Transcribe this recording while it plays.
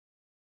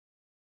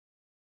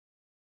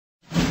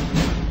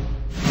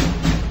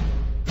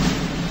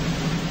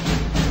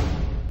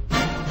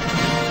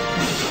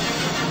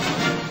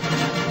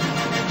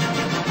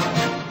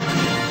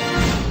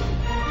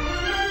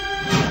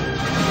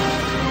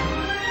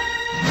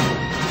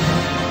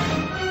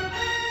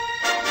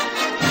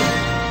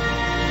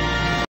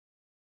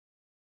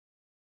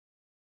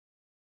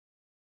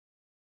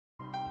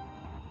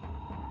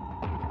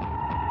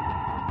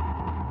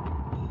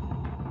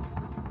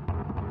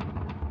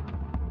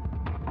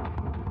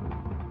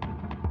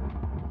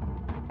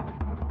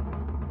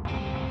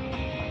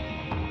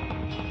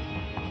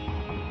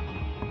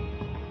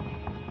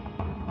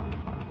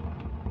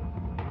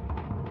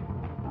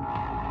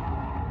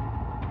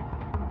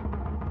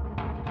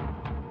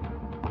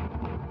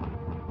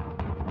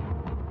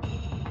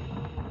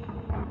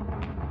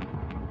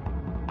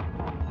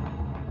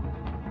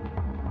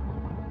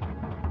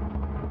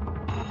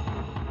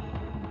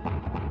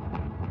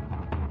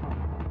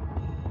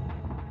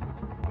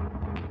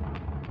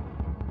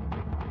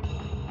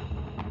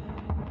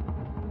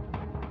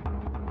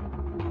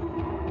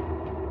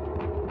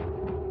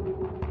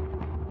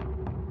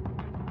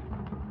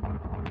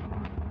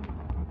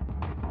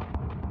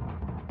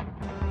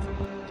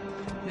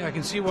Yeah, I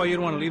can see why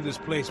you'd want to leave this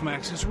place,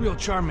 Max. It's real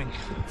charming.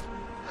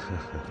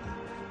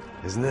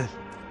 Isn't it?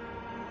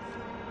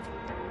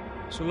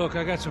 So look,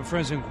 I got some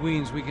friends in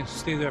Queens. We can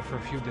stay there for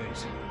a few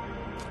days.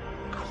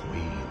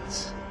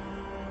 Queens.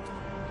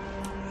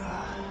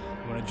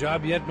 You want a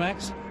job yet,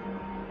 Max?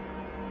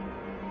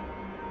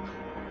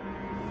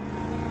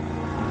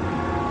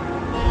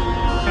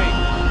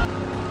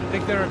 I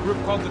think they're a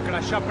group called the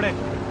Crachapre.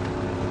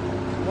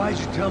 Why'd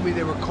you tell me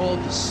they were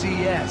called the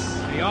CS?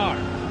 They are.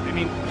 I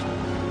mean,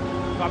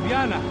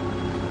 Fabiana.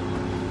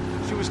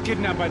 She was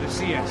kidnapped by the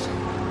CS.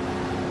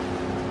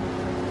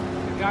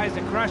 The guys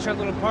that crashed that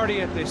little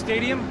party at the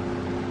stadium,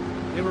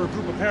 they were a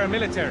group of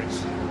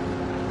paramilitaries.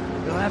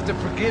 You'll have to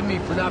forgive me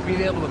for not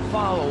being able to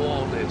follow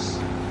all this.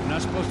 You're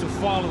not supposed to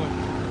follow it.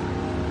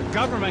 The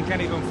government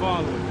can't even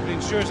follow it. It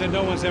ensures that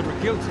no one's ever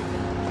guilty.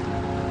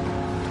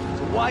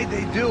 So why'd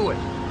they do it?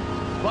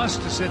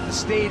 Bust us at the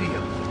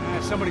stadium.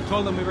 Somebody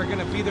told them we were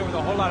gonna be there with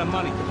a whole lot of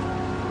money.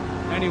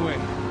 Anyway,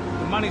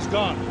 the money's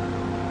gone.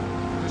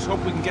 Just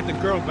hope we can get the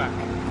girl back.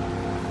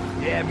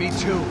 Yeah, me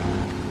too.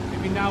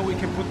 Maybe now we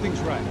can put things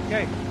right,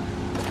 okay?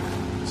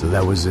 So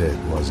that was it,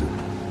 was it?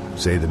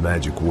 Say the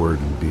magic word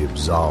and be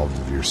absolved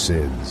of your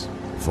sins.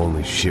 If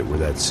only shit were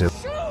that simple.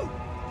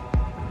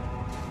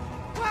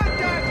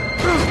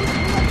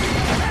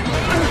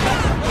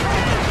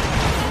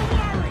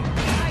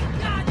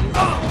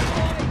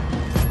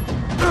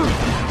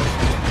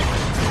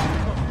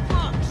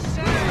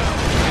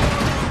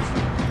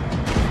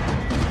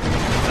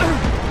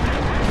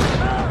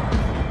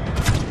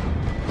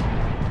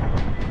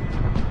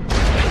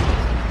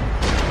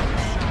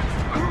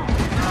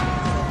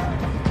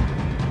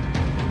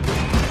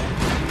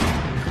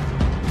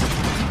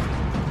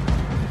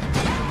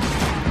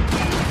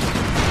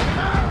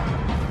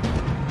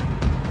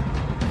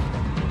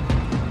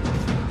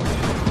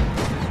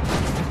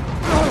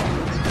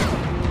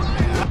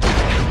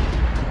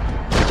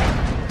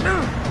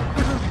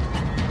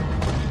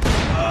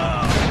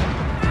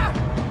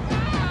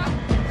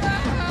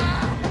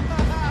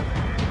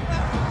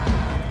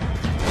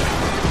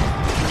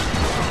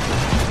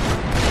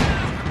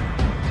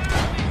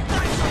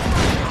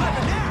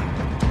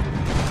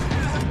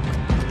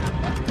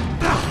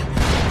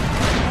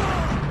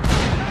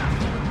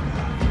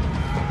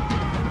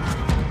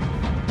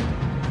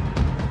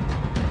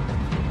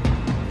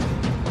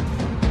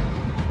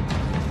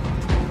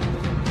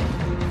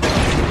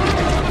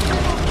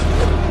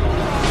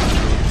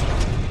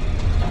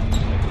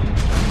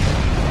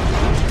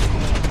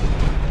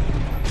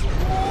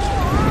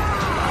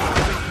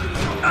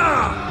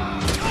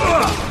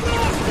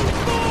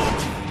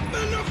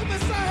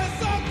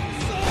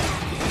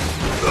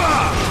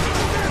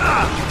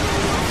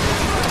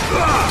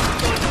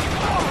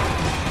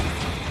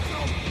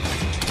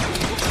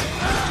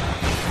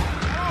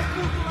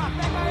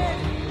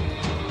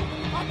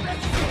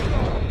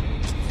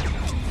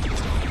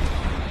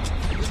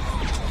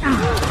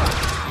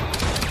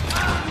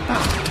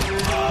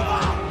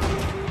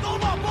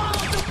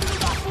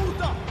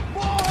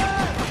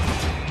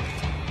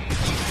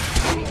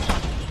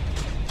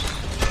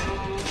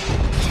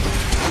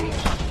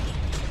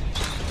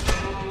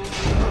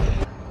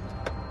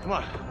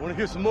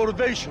 Here's some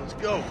motivation. Let's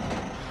go.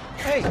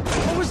 Hey,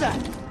 what was that?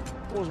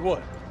 What was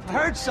what? I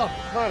heard something.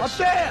 Nice. Up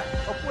there!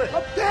 Up where?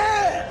 Up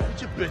there!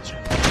 What you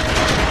bitching?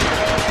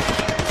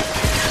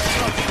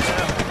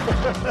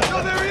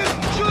 Oh, there he is!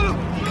 Shoot him!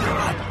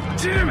 God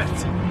damn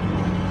it!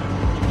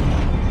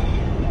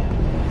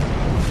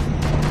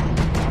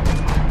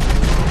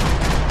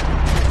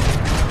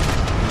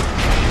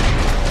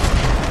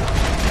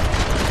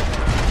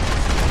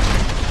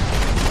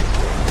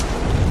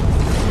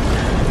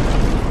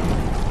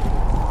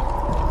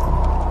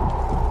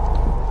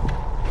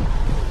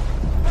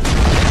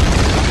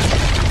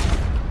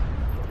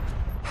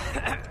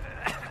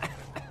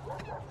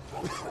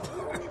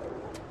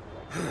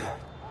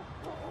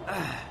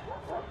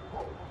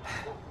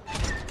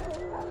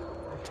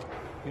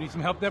 You need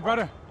some help there,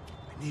 brother?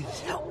 I needed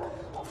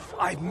help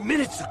 5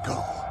 minutes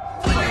ago.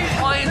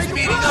 Client's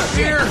meeting up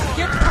here.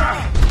 Get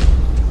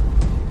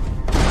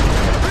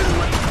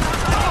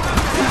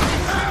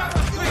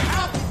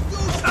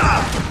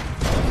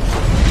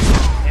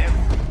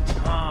Every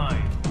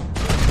time.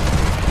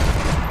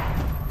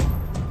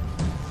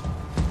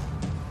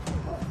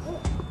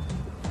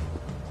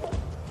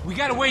 We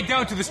gotta wade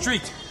down to the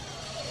street.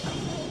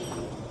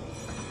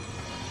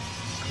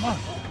 Come on.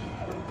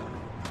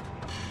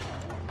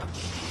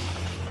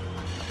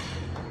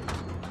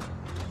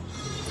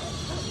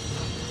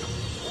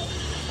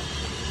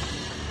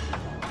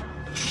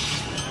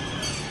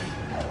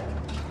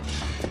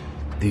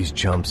 These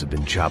chumps have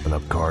been chopping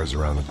up cars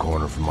around the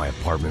corner from my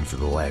apartment for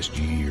the last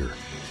year.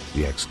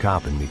 The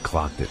ex-cop in me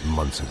clocked it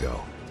months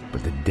ago,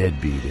 but the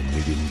deadbeat in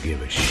me didn't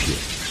give a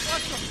shit.